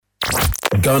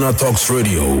Ghana Talks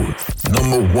Radio,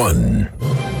 #1.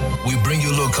 We bring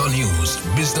you local news,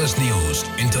 business news,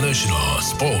 international,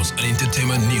 sports, and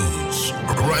entertainment news.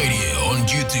 Right here on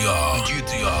GTR.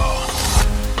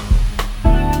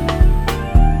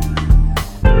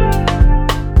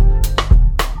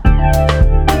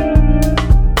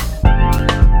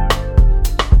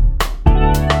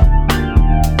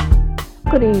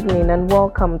 Good evening and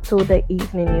welcome to the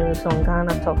evening news on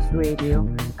Ghana Talks Radio.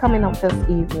 Coming up this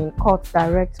evening, court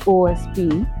directs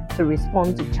OSP to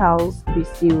respond to Charles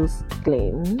Bisiu's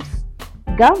claims.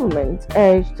 Government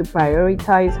urged to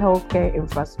prioritize healthcare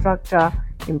infrastructure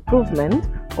improvement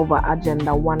over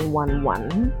Agenda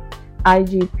 111.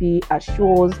 IGP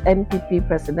assures NPP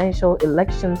Presidential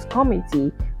Elections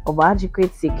Committee of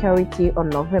adequate security on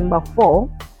November 4.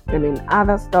 And in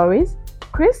other stories,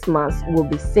 Christmas will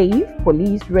be safe,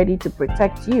 police ready to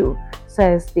protect you,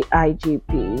 says the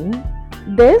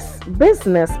IGP. This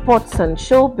business, sports and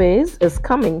showbiz is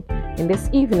coming in this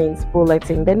evening's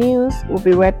bulletin. The news will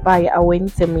be read by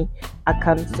Awentemi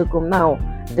Akansukum. Now,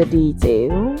 the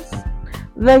details.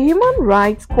 The Human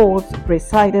Rights Court,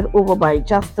 presided over by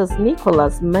Justice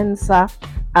Nicholas Mensah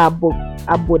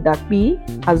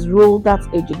Abodakbi, has ruled that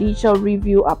a judicial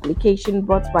review application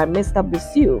brought by Mr.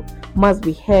 Bisiu must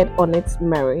be heard on its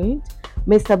merit.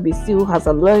 Mr. Bisiu has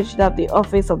alleged that the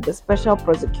Office of the Special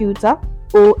Prosecutor,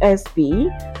 OSP,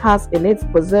 has in its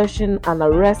possession an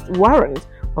arrest warrant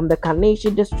from the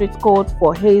Kaneshie District Court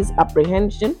for his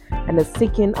apprehension and is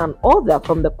seeking an order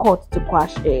from the court to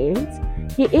quash it.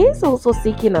 He is also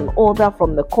seeking an order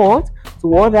from the court to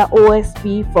order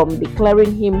OSP from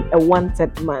declaring him a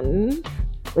wanted man.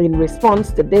 In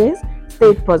response to this,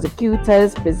 state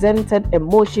prosecutors presented a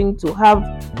motion to have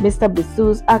Mr.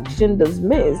 Bisiu's action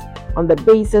dismissed on the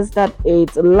basis that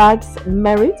it lacks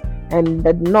merit and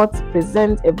did not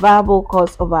present a viable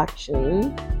cause of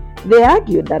action. They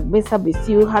argued that Mr.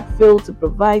 Bisiu had failed to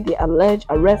provide the alleged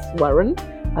arrest warrant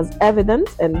as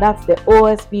evidence and that the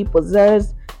OSP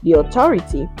possessed the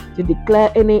authority to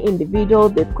declare any individual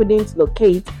they couldn't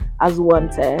locate as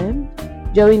wanted.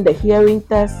 During the hearing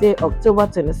Thursday, October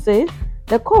 26,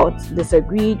 the court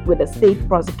disagreed with the state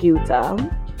prosecutor.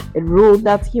 It ruled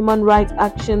that human rights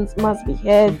actions must be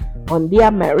heard on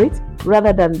their merit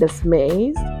rather than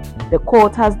dismissed. The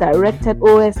court has directed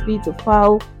OSP to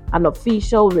file an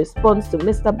official response to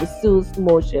Mr. Bisiu's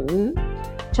motion.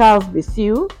 Charles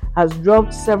Bisiu has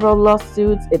dropped several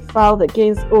lawsuits it filed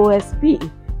against OSP,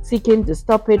 seeking to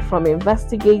stop it from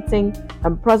investigating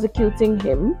and prosecuting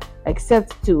him,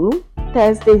 except two,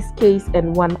 Thursday's case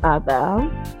and one other.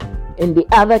 In the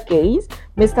other case,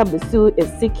 Mr. Bisiu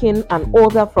is seeking an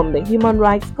order from the Human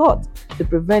Rights Court to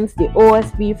prevent the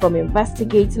OSP from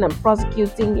investigating and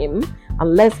prosecuting him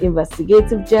unless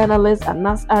investigative journalist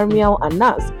Anas Armiel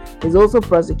Anas is also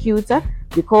prosecuted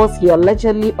because he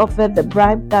allegedly offered the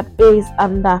bribe that is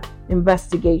under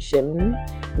investigation.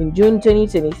 In June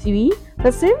 2023,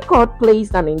 the same court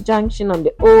placed an injunction on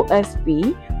the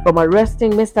OSP from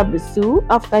arresting Mr. Bisiu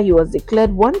after he was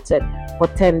declared wanted for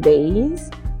 10 days.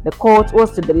 The court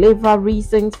was to deliver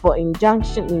reasons for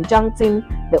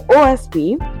injuncting the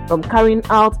OSP from carrying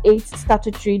out its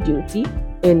statutory duty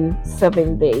in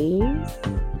 7 days.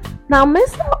 Now,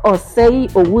 Mr. Osei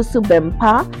Owusu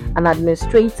Bempa, an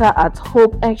administrator at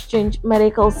Hope Exchange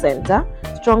Medical Center,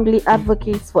 strongly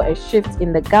advocates for a shift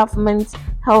in the government's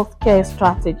healthcare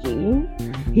strategy.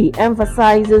 He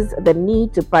emphasizes the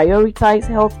need to prioritize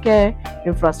healthcare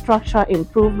infrastructure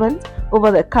improvement over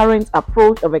the current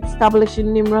approach of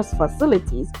establishing numerous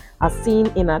facilities as seen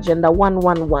in Agenda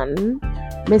 111.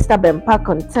 Mr. Bempa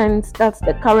contends that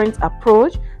the current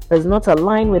approach does not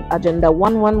align with Agenda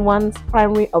 111's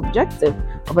primary objective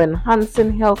of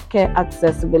enhancing healthcare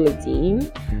accessibility.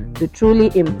 To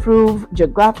truly improve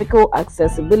geographical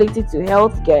accessibility to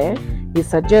healthcare, he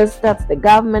suggests that the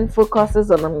government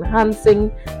focuses on enhancing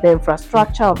the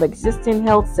infrastructure of existing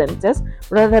health centers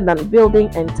rather than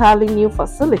building entirely new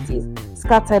facilities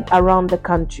scattered around the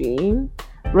country.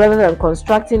 Rather than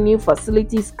constructing new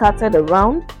facilities scattered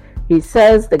around, he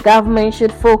says the government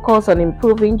should focus on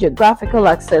improving geographical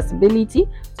accessibility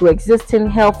to existing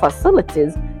health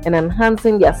facilities and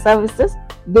enhancing their services.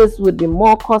 This would be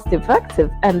more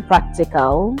cost-effective and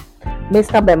practical.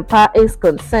 Mr. Bempa is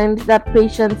concerned that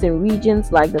patients in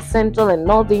regions like the central and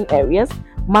northern areas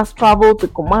must travel to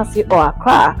Kumasi or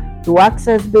Accra to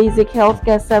access basic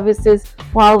healthcare services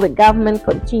while the government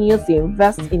continues to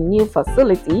invest in new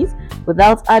facilities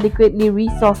without adequately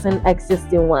resourcing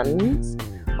existing ones.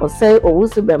 Osei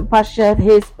Owusu Bempa shared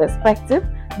his perspective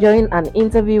during an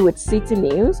interview with City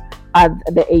News at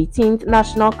the 18th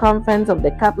National Conference of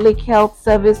the Catholic Health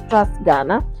Service Trust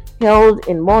Ghana held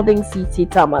in Modern City,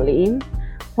 Tamale.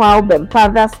 While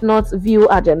Bempadas North view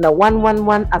Agenda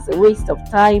 111 as a waste of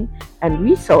time and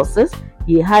resources,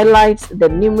 he highlights the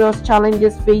numerous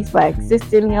challenges faced by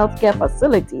existing healthcare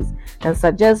facilities and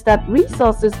suggests that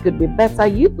resources could be better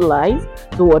utilized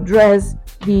to address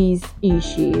these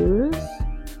issues.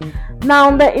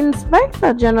 Now, the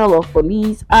Inspector General of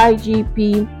Police,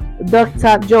 IGP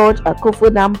Dr. George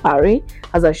Akufo-Dampare,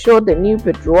 has assured the new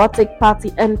Patriotic Party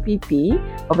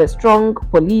 (NPP) of a strong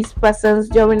police presence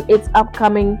during its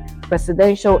upcoming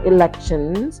presidential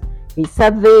elections. He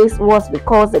said this was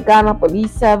because the Ghana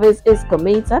Police Service is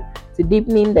committed to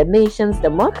deepening the nation's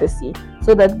democracy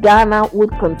so that Ghana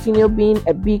would continue being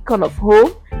a beacon of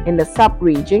hope in the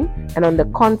sub-region and on the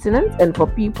continent, and for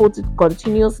people to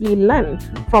continuously learn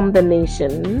from the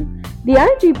nation. The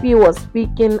IGP was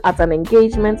speaking at an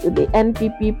engagement with the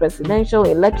NPP Presidential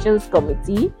Elections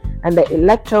Committee and the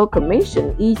Electoral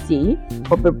Commission (EC)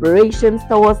 for preparations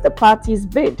towards the party's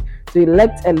bid to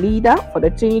elect a leader for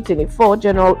the 2024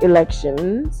 general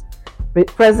elections.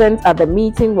 Present at the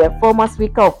meeting were former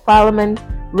Speaker of Parliament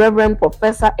Reverend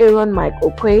Professor Aaron Mike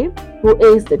Okwe, who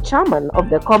is the chairman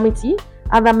of the committee.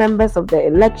 Other members of the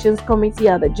Elections Committee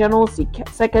are the General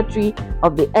Secretary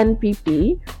of the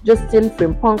NPP, Justin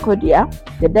Frimpong-Kodia,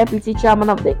 the Deputy Chairman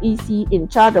of the EC in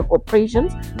charge of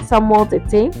operations, Samuel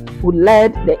Tete, who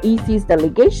led the EC's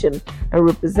delegation, and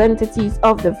representatives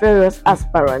of the various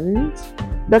aspirants.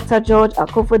 Dr. George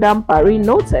Akufo-Dampare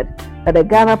noted that the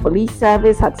Ghana Police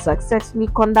Service had successfully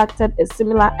conducted a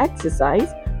similar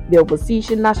exercise, the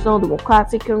Opposition National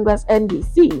Democratic Congress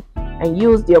 (NDC), and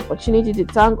used the opportunity to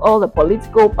thank all the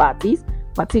political parties,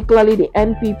 particularly the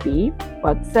NPP, for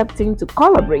accepting to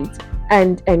collaborate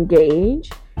and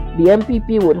engage. The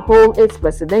NPP would hold its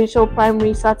presidential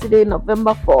primary Saturday,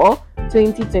 November 4,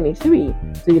 2023,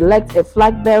 to elect a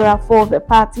flag bearer for the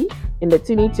party in the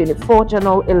 2024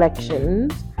 general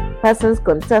elections. Persons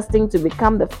contesting to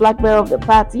become the flag bearer of the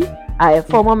party are a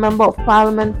former member of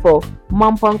parliament for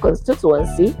Mampong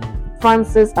constituency,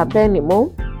 Francis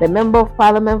Abenimo, the Member of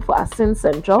Parliament for Asin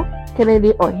Central,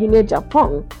 Kennedy Ohine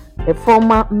Japon, a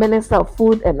former Minister of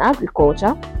Food and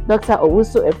Agriculture, Dr.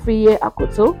 Owusu Efriye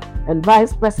Akoto, and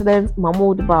Vice President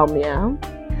Mahmoud Bawumia.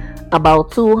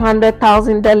 About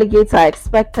 200,000 delegates are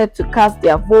expected to cast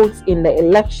their votes in the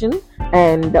election,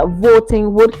 and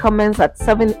voting would commence at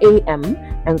 7 a.m.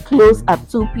 and close at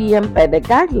 2 p.m. per the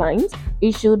guidelines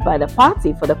issued by the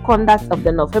party for the conduct of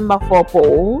the November 4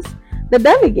 polls. The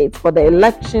delegates for the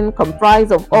election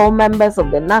comprise of all members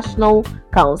of the National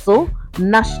Council,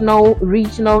 National,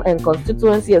 Regional and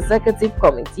Constituency Executive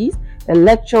Committees,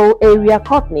 Electoral Area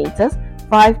Coordinators,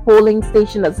 5 polling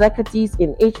station executives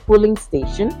in each polling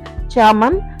station,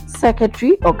 Chairman,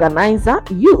 Secretary, Organizer,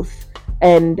 Youth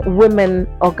and Women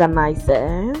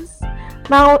Organizers.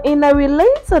 Now, in a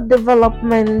related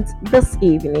development this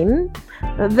evening,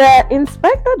 the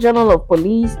Inspector General of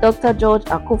Police, Dr. George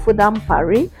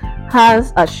Akufo-Dampare,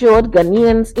 has assured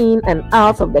Ghanaians in and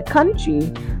out of the country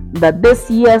that this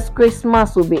year's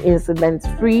Christmas will be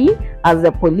incident-free, as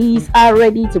the police are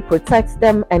ready to protect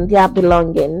them and their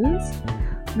belongings.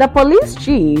 The police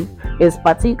chief is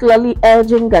particularly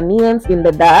urging Ghanaians in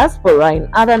the diaspora and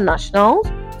other nationals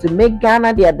to make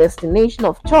Ghana their destination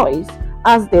of choice,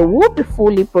 as they will be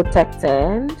fully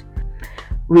protected.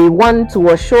 We want to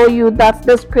assure you that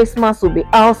this Christmas will be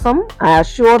awesome. I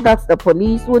assure that the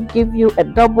police would give you a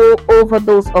double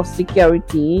overdose of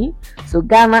security. So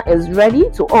Ghana is ready.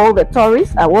 To all the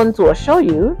tourists, I want to assure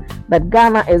you that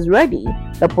Ghana is ready.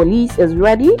 The police is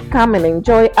ready. Come and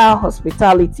enjoy our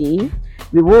hospitality.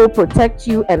 We will protect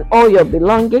you and all your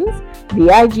belongings, the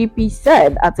IGP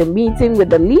said at a meeting with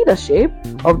the leadership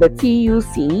of the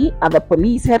TUC at the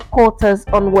police headquarters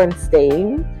on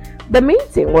Wednesday. The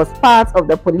meeting was part of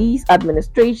the police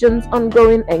administration's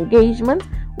ongoing engagement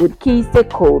with key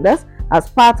stakeholders as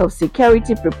part of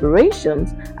security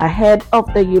preparations ahead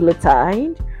of the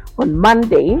Yuletide. On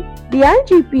Monday, the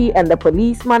IGP and the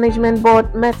Police Management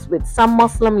Board met with some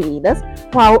Muslim leaders,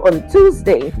 while on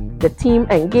Tuesday, the team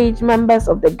engaged members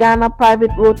of the Ghana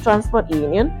Private Road Transport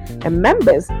Union and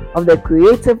members of the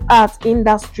creative arts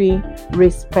industry,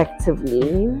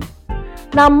 respectively.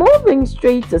 Now, moving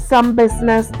straight to some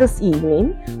business this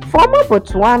evening, former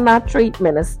Botswana Trade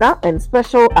Minister and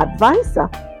Special Advisor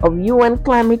of UN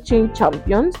Climate Change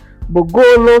Champions,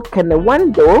 Bogolo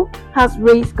Kenewando, has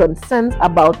raised concerns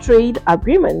about trade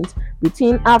agreements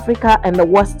between Africa and the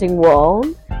Western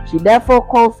world. She therefore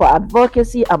called for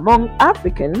advocacy among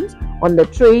Africans on the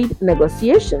trade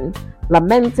negotiations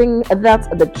lamenting that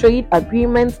the trade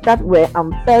agreements that were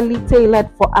unfairly tailored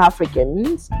for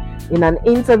Africans. In an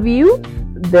interview,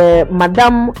 the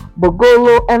Madame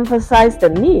Bogolo emphasized the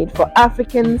need for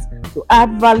Africans to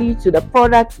add value to the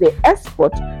products they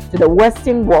export to the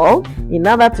Western world in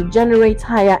order to generate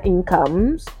higher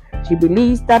incomes. She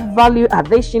believes that value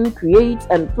addition creates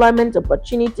employment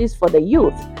opportunities for the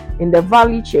youth in the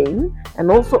value chain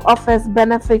and also offers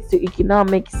benefits to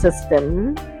economic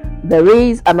system. There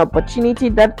is an opportunity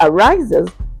that arises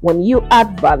when you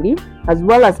add value, as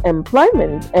well as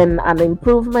employment and an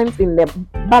improvement in the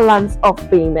balance of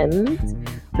payment.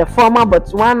 The former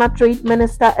Botswana Trade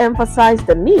Minister emphasized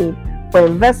the need for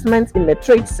investment in the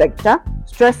trade sector,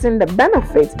 stressing the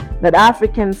benefits that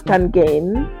Africans can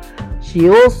gain. She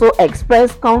also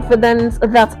expressed confidence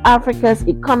that Africa's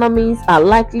economies are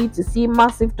likely to see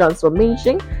massive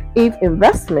transformation if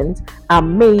investments are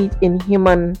made in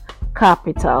human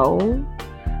capital.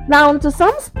 Now to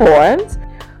some sports.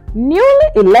 Newly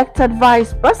elected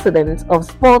Vice President of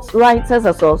Sports Writers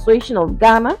Association of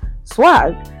Ghana,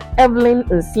 SWAG, Evelyn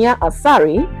Nsia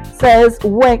Asari, says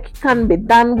work can be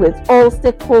done with all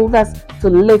stakeholders to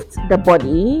lift the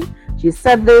body. She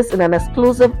said this in an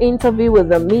exclusive interview with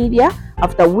the media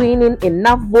after winning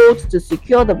enough votes to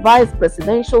secure the vice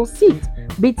presidential seat,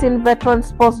 beating veteran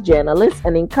sports journalist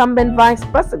and incumbent Vice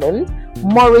President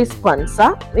Maurice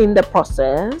Pansa in the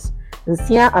process.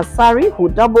 Nsia Asari, who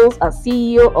doubles as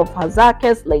CEO of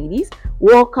Hazakes Ladies,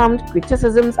 welcomed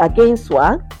criticisms against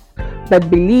SWAG, but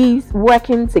believes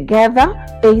working together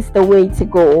is the way to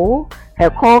go. Her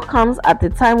call comes at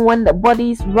a time when the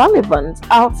body's relevance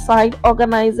outside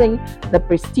organizing the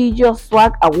prestigious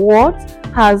SWAG Awards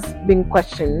has been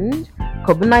questioned.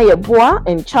 Kobina Yeboah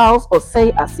and Charles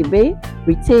Osei Asibe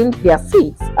retained their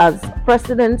seats as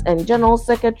President and General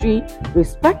Secretary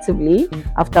respectively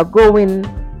after going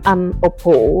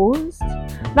unopposed.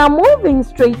 Now moving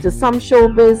straight to some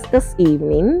showbiz this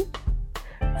evening.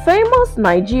 Famous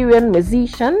Nigerian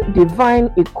musician Divine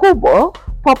Ikubo,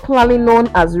 popularly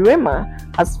known as Rema,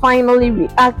 has finally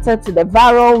reacted to the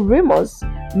viral rumors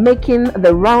making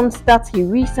the rounds that he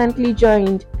recently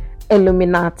joined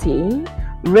Illuminati.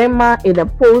 Rema, in a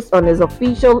post on his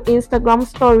official Instagram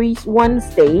stories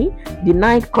Wednesday,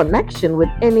 denied connection with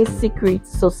any secret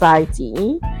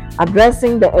society.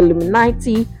 Addressing the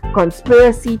Illuminati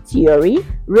conspiracy theory,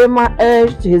 Rema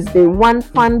urged his Day One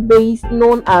fan base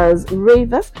known as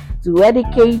Ravers to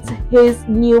educate his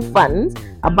new fans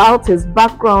about his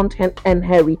background and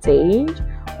heritage,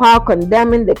 while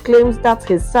condemning the claims that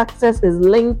his success is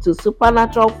linked to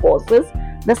supernatural forces.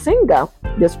 The singer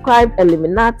described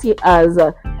Illuminati as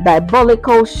a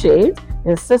diabolical shade,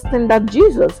 insisting that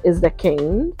Jesus is the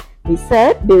king. He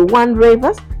said, "Day One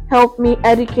Ravers help me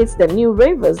educate the new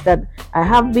ravers that I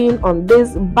have been on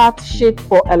this bat shit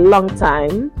for a long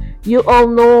time. You all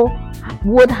know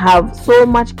would have so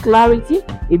much clarity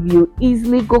if you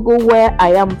easily Google where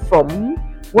I am from,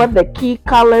 what the key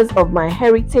colors of my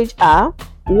heritage are,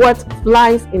 what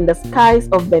flies in the skies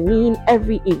of Benin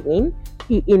every evening,"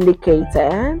 he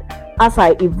indicated. "As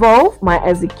I evolve, my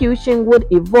execution would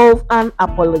evolve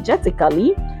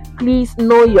unapologetically. Please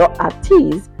know your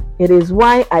artiste. It is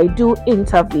why I do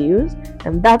interviews,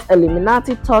 and that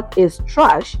Illuminati talk is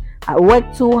trash. I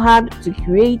work too hard to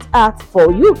create art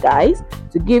for you guys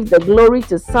to give the glory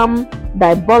to some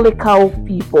diabolical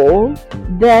people.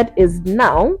 That is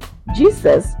now.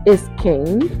 Jesus is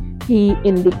king," he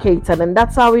indicated. And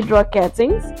that's how we draw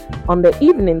curtains on the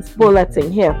evening's bulletin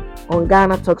here on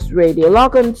Ghana Talks Radio.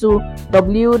 Log on to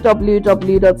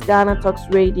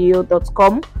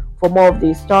www.GhanaTalksRadio.com for more of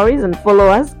these stories, and follow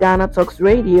us, Ghana Talks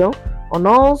Radio, on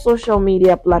all social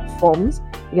media platforms.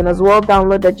 You can as well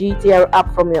download the GTR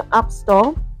app from your App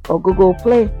Store or Google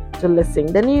Play to listen.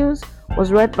 The news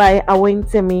was read by Awen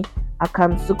Temi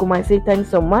Akansukum. I say thanks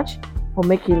so much for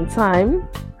making time.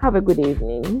 Have a good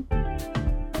evening.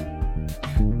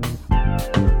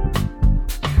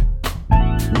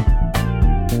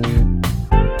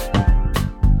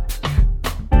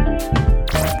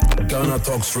 Ghana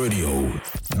Talks Radio,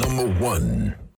 #1.